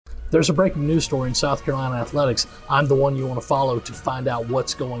there's a breaking news story in South Carolina athletics, I'm the one you want to follow to find out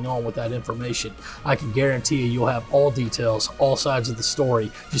what's going on with that information. I can guarantee you'll have all details, all sides of the story,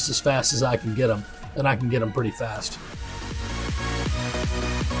 just as fast as I can get them, and I can get them pretty fast.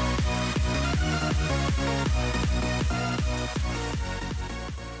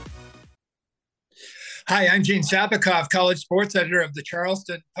 Hi, I'm Gene Sapakoff, college sports editor of the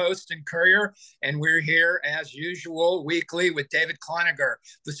Charleston Post and Courier, and we're here as usual weekly with David Cloninger,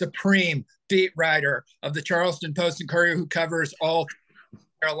 the supreme beat writer of the Charleston Post and Courier, who covers all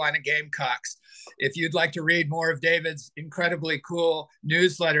Carolina Gamecocks. If you'd like to read more of David's incredibly cool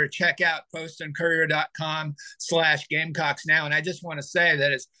newsletter, check out postandcourier.com/Gamecocks now. And I just want to say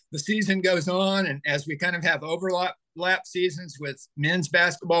that as the season goes on and as we kind of have overlap seasons with men's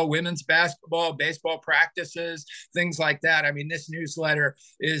basketball, women's basketball, baseball practices, things like that, I mean, this newsletter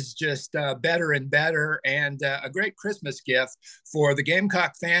is just better and better, and a great Christmas gift for the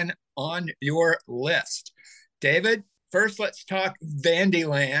Gamecock fan on your list. David, first, let's talk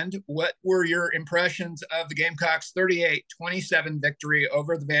Vandyland. What were your impressions of the Gamecocks' 38-27 victory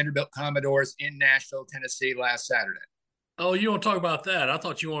over the Vanderbilt Commodores in Nashville, Tennessee last Saturday? Oh, you want to talk about that? I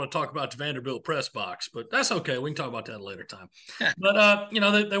thought you want to talk about the Vanderbilt press box, but that's okay. We can talk about that at a later time. But,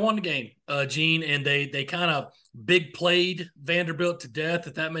 they won the game, Gene, and they kind of big played Vanderbilt to death,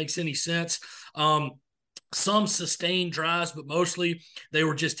 if that makes any sense. Some sustained drives, but mostly they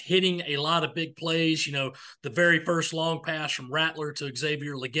were just hitting a lot of big plays. You know, the very first long pass from Rattler to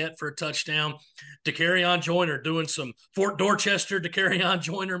Xavier Legette for a touchdown. Dakereon Joyner doing some Fort Dorchester Dakereon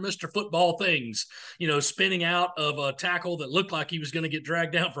Joyner Mr. Football things, spinning out of a tackle that looked like he was going to get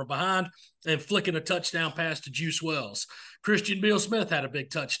dragged down from behind and flicking a touchdown pass to Juice Wells. Christian Beal-Smith had a big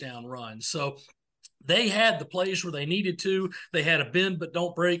touchdown run. So they had the plays where they needed to. They had a bend but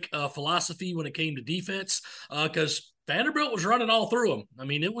don't break philosophy when it came to defense because Vanderbilt was running all through them. I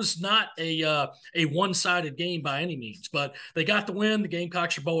mean, it was not a one-sided game by any means, but they got the win. The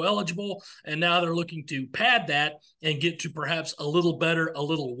Gamecocks are bowl eligible, and now they're looking to pad that and get to perhaps a little better, a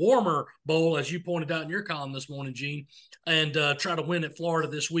little warmer bowl, as you pointed out in your column this morning, Gene, and try to win at Florida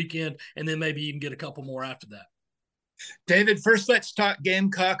this weekend, and then maybe even get a couple more after that. David, first let's talk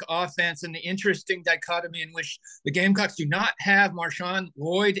Gamecock offense and the interesting dichotomy in which the Gamecocks do not have Marshawn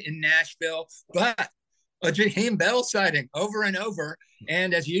Lloyd in Nashville, but a Jaheim Bell sighting over and over.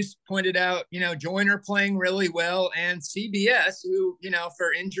 And as you pointed out, Joyner playing really well, and CBS, who,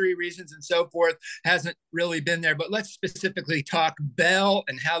 for injury reasons and so forth, hasn't really been there. But let's specifically talk Bell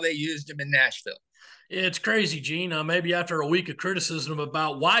and how they used him in Nashville. It's crazy, Gene. Maybe after a week of criticism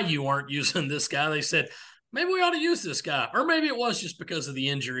about why you aren't using this guy, they said, maybe we ought to use this guy. Or maybe it was just because of the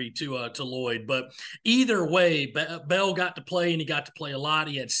injury to Lloyd. But either way, Bell got to play, and he got to play a lot.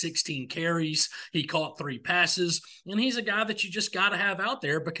 He had 16 carries. He caught 3 passes. And he's a guy that you just got to have out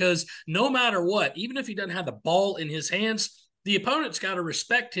there because no matter what, even if he doesn't have the ball in his hands, the opponent's got to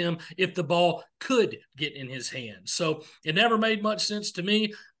respect him if the ball could get in his hands. So it never made much sense to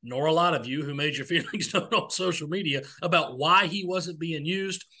me, nor a lot of you who made your feelings known on social media about why he wasn't being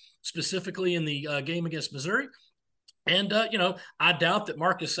used, specifically in the game against Missouri. And, I doubt that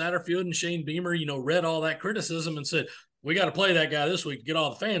Marcus Satterfield and Shane Beamer, read all that criticism and said, we got to play that guy this week to get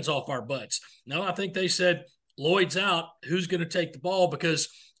all the fans off our butts. No, I think they said, Lloyd's out. Who's going to take the ball? Because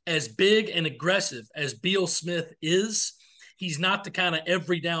as big and aggressive as Beal-Smith is, he's not the kind of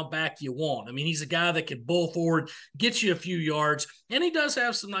every down back you want. I mean, he's a guy that can bull forward, get you a few yards, and he does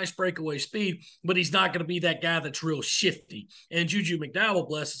have some nice breakaway speed, but he's not going to be that guy that's real shifty. And Juju McDowell,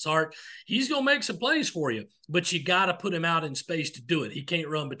 bless his heart, he's going to make some plays for you, but you got to put him out in space to do it. He can't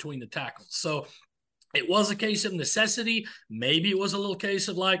run between the tackles. So it was a case of necessity. Maybe it was a little case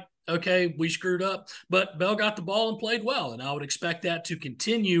of like, okay, we screwed up, but Bell got the ball and played well. And I would expect that to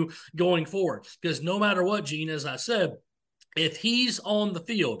continue going forward because no matter what, Gene, as I said, if he's on the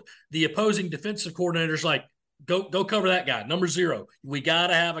field, the opposing defensive coordinator's like, go cover that guy, number 0. We got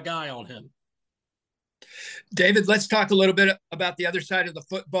to have a guy on him. David, let's talk a little bit about the other side of the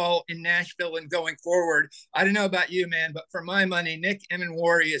football in Nashville and going forward. I don't know about you, man, but for my money, Nick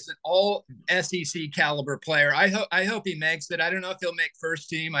Emenwari is an all SEC caliber player. I hope he makes it. I don't know if he'll make first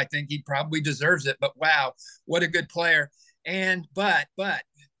team. I think he probably deserves it, but wow, what a good player. And but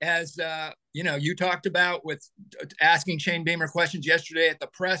as you talked about with asking Shane Beamer questions yesterday at the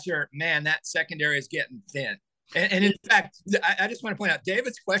presser, man, that secondary is getting thin. And in fact, I just want to point out,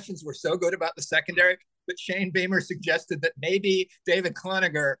 David's questions were so good about the secondary that Shane Beamer suggested that maybe David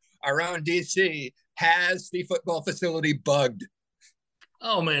Cloninger, our own DC, has the football facility bugged.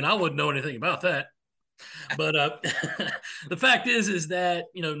 Oh, man, I wouldn't know anything about that. But the fact is that,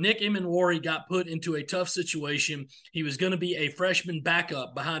 Nick Emenwari got put into a tough situation. He was going to be a freshman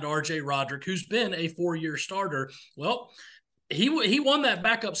backup behind RJ Roderick, who's been a 4-year starter. Well, he won that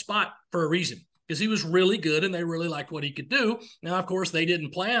backup spot for a reason, because he was really good and they really liked what he could do. Now, of course, they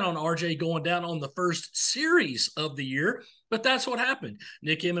didn't plan on RJ going down on the first series of the year, but that's what happened.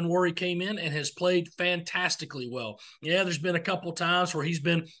 Nick Emenwari came in and has played fantastically well. Yeah, there's been a couple times where he's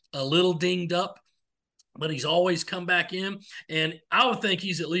been a little dinged up, but he's always come back in. And I would think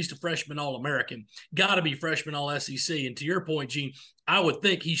he's at least a freshman All-American. Got to be freshman All-SEC. And to your point, Gene, I would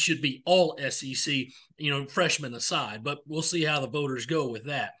think he should be All-SEC, freshman aside. But we'll see how the voters go with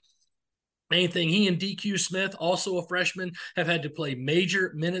that. Main thing, he and DQ Smith, also a freshman, have had to play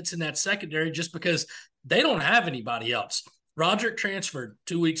major minutes in that secondary just because they don't have anybody else. Roderick transferred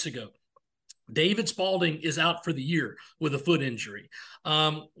 2 weeks ago. David Spalding is out for the year with a foot injury.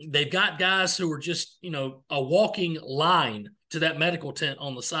 They've got guys who are just, a walking line to that medical tent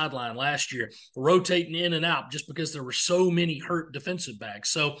on the sideline last year, rotating in and out just because there were so many hurt defensive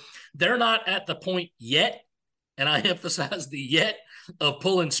backs. So they're not at the point yet, and I emphasize the yet, of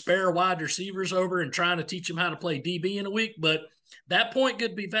pulling spare wide receivers over and trying to teach them how to play DB in a week. But that point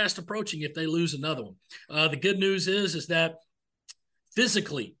could be fast approaching if they lose another one. The good news is that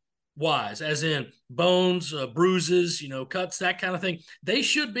physically wise, as in bones, bruises, cuts, that kind of thing, they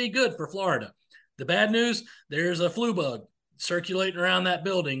should be good for Florida. The bad news, there's a flu bug circulating around that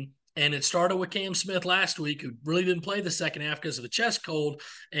building. And it started with Cam Smith last week, who really didn't play the second half because of a chest cold.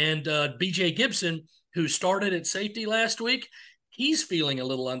 And BJ Gibson, who started at safety last week, he's feeling a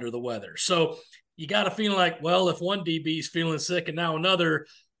little under the weather. So you got to feel like, well, if one DB is feeling sick and now another,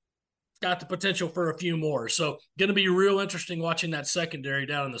 got the potential for a few more. So going to be real interesting watching that secondary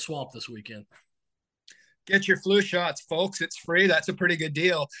down in the swamp this weekend. Get your flu shots, folks. It's free. That's a pretty good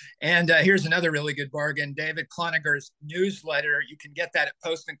deal. And here's another really good bargain. David Cloninger newsletter. You can get that at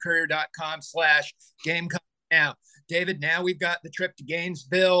postandcourier.com/Gamecock now. David, now we've got the trip to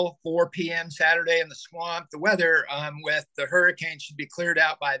Gainesville, 4 p.m. Saturday in the swamp. The weather with the hurricane should be cleared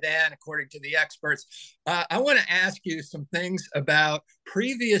out by then, according to the experts. I want to ask you some things about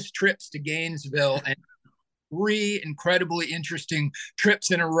previous trips to Gainesville and 3 incredibly interesting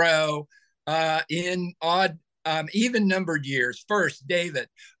trips in a row in odd, even numbered years. First, David,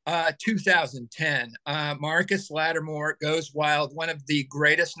 2010, Marcus Lattimore goes wild, one of the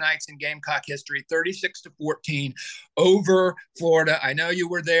greatest nights in Gamecock history, 36-14 over Florida. I know you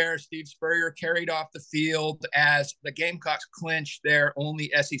were there. Steve Spurrier carried off the field as the Gamecocks clinched their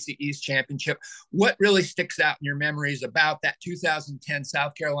only SEC East championship. What really sticks out in your memories about that 2010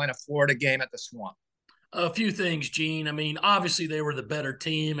 South Carolina-Florida game at the Swamp? A few things, Gene. I mean, obviously they were the better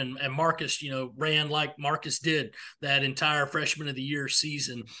team, and Marcus, ran like Marcus did that entire freshman of the year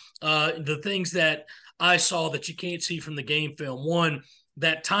season. The things that I saw that you can't see from the game film, one,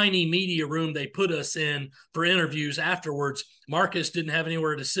 that tiny media room they put us in for interviews afterwards, Marcus didn't have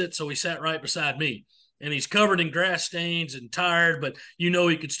anywhere to sit, so he sat right beside me. And he's covered in grass stains and tired, but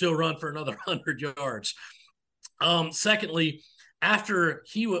he could still run for another 100 yards. Secondly,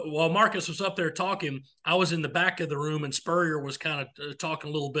 while Marcus was up there talking, I was in the back of the room and Spurrier was kind of talking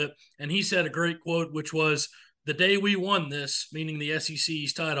a little bit. And he said a great quote, which was, "The day we won this," meaning the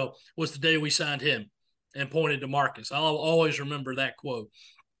SEC's title, "was the day we signed him," and pointed to Marcus. I'll always remember that quote.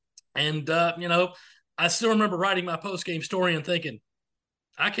 And, I still remember writing my post-game story and thinking,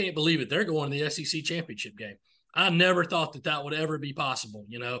 I can't believe it. They're going to the SEC championship game. I never thought that would ever be possible,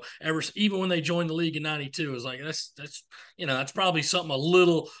 even when they joined the league in 92, it was like, that's probably something a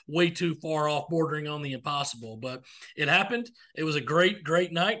little way too far off, bordering on the impossible, but it happened. It was a great,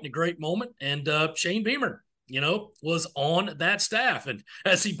 great night and a great moment. And Shane Beamer, was on that staff. And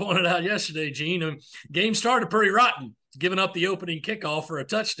as he pointed out yesterday, Gene, game started pretty rotten, giving up the opening kickoff for a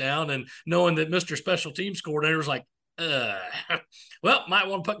touchdown and knowing that Mr. Special Teams coordinator was like, well, might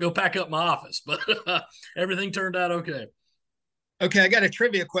want to go pack up my office, but everything turned out okay. Okay, I got a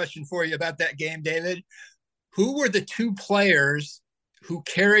trivia question for you about that game, David. Who were the 2 players who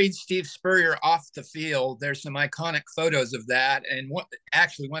carried Steve Spurrier off the field? There's some iconic photos of that, and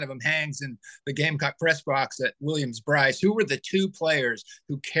one of them hangs in the Gamecock press box at Williams-Brice. Who were the 2 players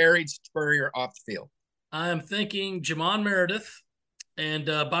who carried Spurrier off the field? I'm thinking Jamon Meredith and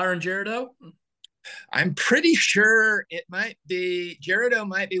Byron Gerardo. I'm pretty sure it might be Gerardo,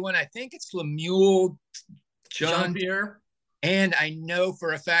 might be one. I think it's Lemuel Jean-Pierre. And I know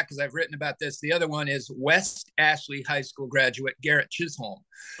for a fact, because I've written about this, the other one is West Ashley High School graduate Garrett Chisholm.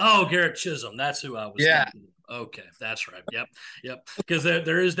 Oh, Garrett Chisholm. That's who I was thinking. Okay, that's right. Yep. Because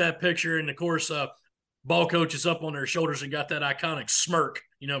there is that picture, and of course, ball coach is up on their shoulders and got that iconic smirk,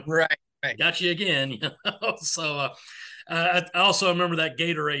 Right. Right. got you again. So I also remember that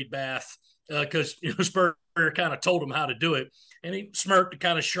Gatorade bath because Spurrier kind of told him how to do it, and he smirked and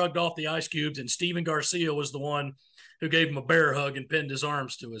kind of shrugged off the ice cubes. And Steven Garcia was the one who gave him a bear hug and pinned his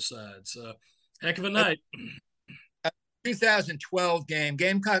arms to his side. So heck of a night. 2012 game,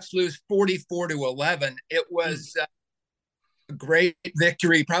 Gamecocks lose 44-11. It was a great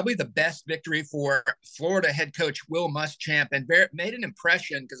victory, probably the best victory for Florida head coach Will Muschamp, and made an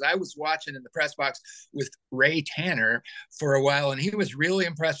impression because I was watching in the press box with Ray Tanner for a while, and he was really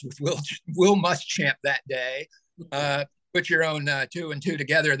impressed with Will Muschamp that day. Put your own 2 and 2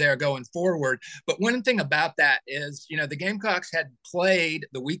 together there going forward. But one thing about that is, the Gamecocks had played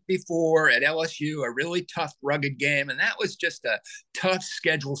the week before at LSU, a really tough, rugged game. And that was just a tough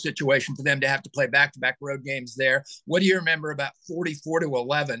schedule situation for them to have to play back-to-back road games there. What do you remember about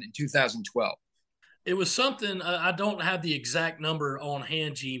 44-11 in 2012? It was something, I don't have the exact number on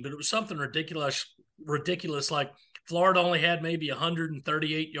hand, Gene, but it was something ridiculous. Like Florida only had maybe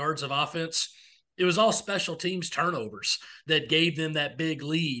 138 yards of offense. It was all special teams turnovers that gave them that big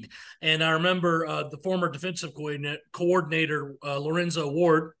lead. And I remember the former defensive coordinator, Lorenzo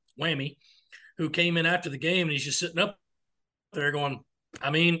Ward, Whammy, who came in after the game, and he's just sitting up there going, I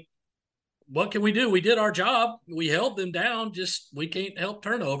mean, what can we do? We did our job. We held them down. Just we can't help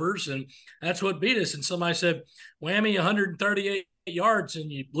turnovers, and that's what beat us. And somebody said, Whammy, 138 yards,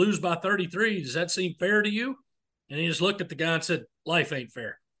 and you lose by 33. Does that seem fair to you? And he just looked at the guy and said, life ain't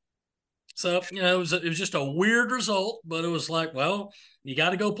fair. So, it was just a weird result, but it was like, well, you got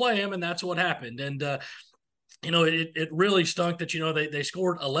to go play him, and that's what happened. And, it really stunk that, they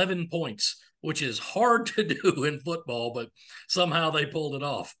scored 11 points, which is hard to do in football, but somehow they pulled it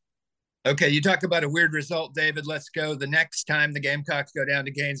off. Okay, you talk about a weird result, David. Let's go the next time the Gamecocks go down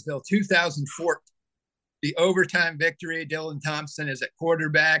to Gainesville, 2004. The overtime victory, Dylan Thompson is at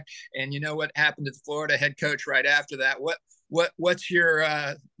quarterback, and you know what happened to the Florida head coach right after that? What's your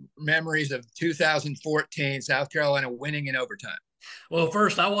memories of 2014 South Carolina winning in overtime? Well,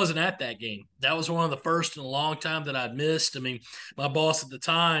 first, I wasn't at that game. That was one of the first in a long time that I'd missed. I mean, my boss at the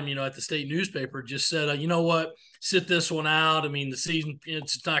time, at the state newspaper just said, you know what, sit this one out. I mean, the season,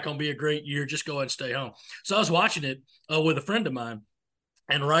 it's not going to be a great year. Just go ahead and stay home. So I was watching it with a friend of mine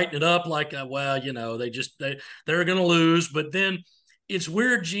and writing it up like, they're going to lose. But then it's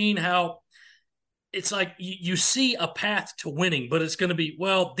weird, Gene, how it's like you see a path to winning, but it's going to be,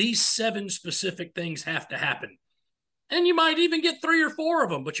 well, these 7 specific things have to happen. And you might even get 3 or 4 of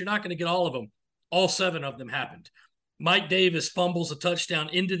them, but you're not going to get all of them. All 7 of them happened. Mike Davis fumbles a touchdown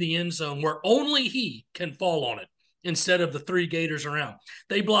into the end zone where only he can fall on it instead of the 3 Gators around.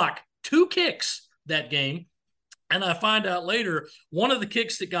 They block 2 kicks that game. And I find out later, one of the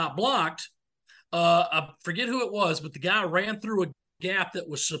kicks that got blocked, I forget who it was, but the guy ran through a gap that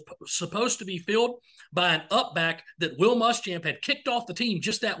was supposed to be filled by an up back that Will Muschamp had kicked off the team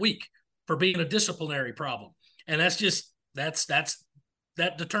just that week for being a disciplinary problem. And that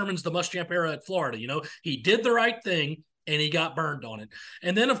determines the Muschamp era at Florida. He did the right thing and he got burned on it.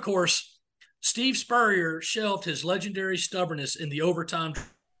 And then, of course, Steve Spurrier shelved his legendary stubbornness in the overtime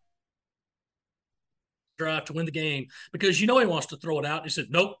drive to win the game because he wants to throw it out. He said,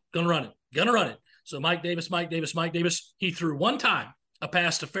 nope, gonna run it. So Mike Davis, he threw one time a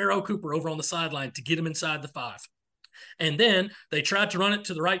pass to Pharaoh Cooper over on the sideline to get him inside the 5. And then they tried to run it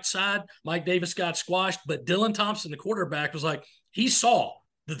to the right side. Mike Davis got squashed, but Dylan Thompson, the quarterback, was like, he saw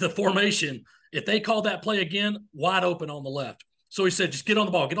the formation. If they called that play again, wide open on the left. So he said, just get on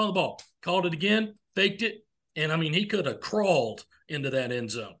the ball. Called it again, faked it. And, he could have crawled into that end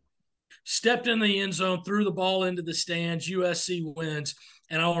zone. Stepped in the end zone, threw the ball into the stands. USC wins.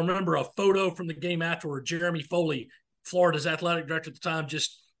 And I'll remember a photo from the game afterward. Jeremy Foley, Florida's athletic director at the time,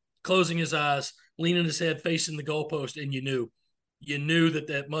 just closing his eyes, leaning his head, facing the goalpost, and you knew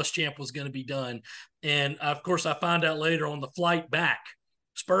that Muschamp was going to be done. And, of course, I find out later on the flight back,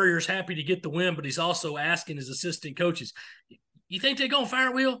 Spurrier's happy to get the win, but he's also asking his assistant coaches, you think they're going to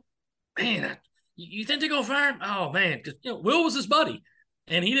fire Will? Man, you think they're going to fire him? Oh, man, because Will was his buddy,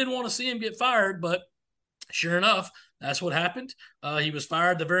 and he didn't want to see him get fired, but sure enough, that's what happened. He was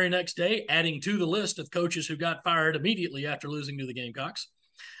fired the very next day, adding to the list of coaches who got fired immediately after losing to the Gamecocks.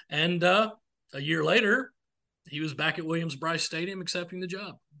 And a year later, he was back at Williams-Brice Stadium accepting the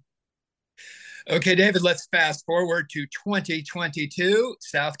job. Okay, David, let's fast forward to 2022,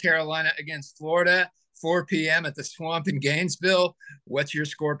 South Carolina against Florida, 4 p.m. at the Swamp in Gainesville. What's your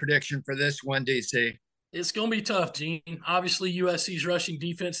score prediction for this one, DC? It's going to be tough, Gene. Obviously, USC's rushing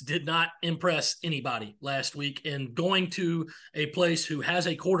defense did not impress anybody last week. And going to a place who has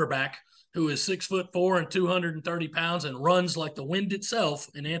a quarterback who is 6'4" and 230 pounds and runs like the wind itself,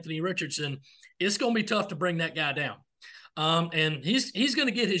 and Anthony Richardson, it's going to be tough to bring that guy down. And he's going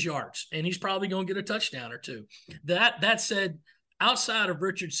to get his yards, and he's probably going to get a touchdown or two. That said, outside of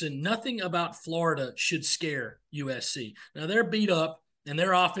Richardson, nothing about Florida should scare USC. Now, they're beat up, and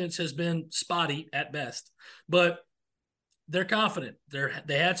their offense has been spotty at best, but they're confident.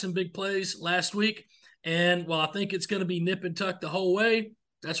 They had some big plays last week, and while I think it's going to be nip and tuck the whole way,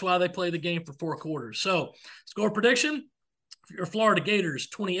 that's why they play the game for 4 quarters. So, score prediction, your Florida Gators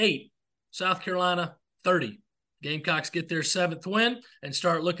 28, South Carolina 30. Gamecocks get their 7th win and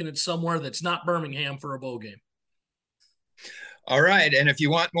start looking at somewhere that's not Birmingham for a bowl game. All right. And if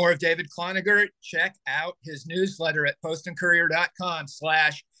you want more of David Cloninger, check out his newsletter at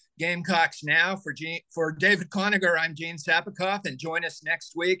postandcourier.com/Gamecocks Now. For David Cloninger, I'm Gene Sapikoff, and join us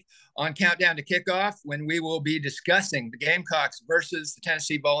next week on Countdown to Kickoff when we will be discussing the Gamecocks versus the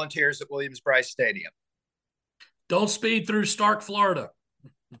Tennessee Volunteers at Williams-Brice Stadium. Don't speed through Stark, Florida.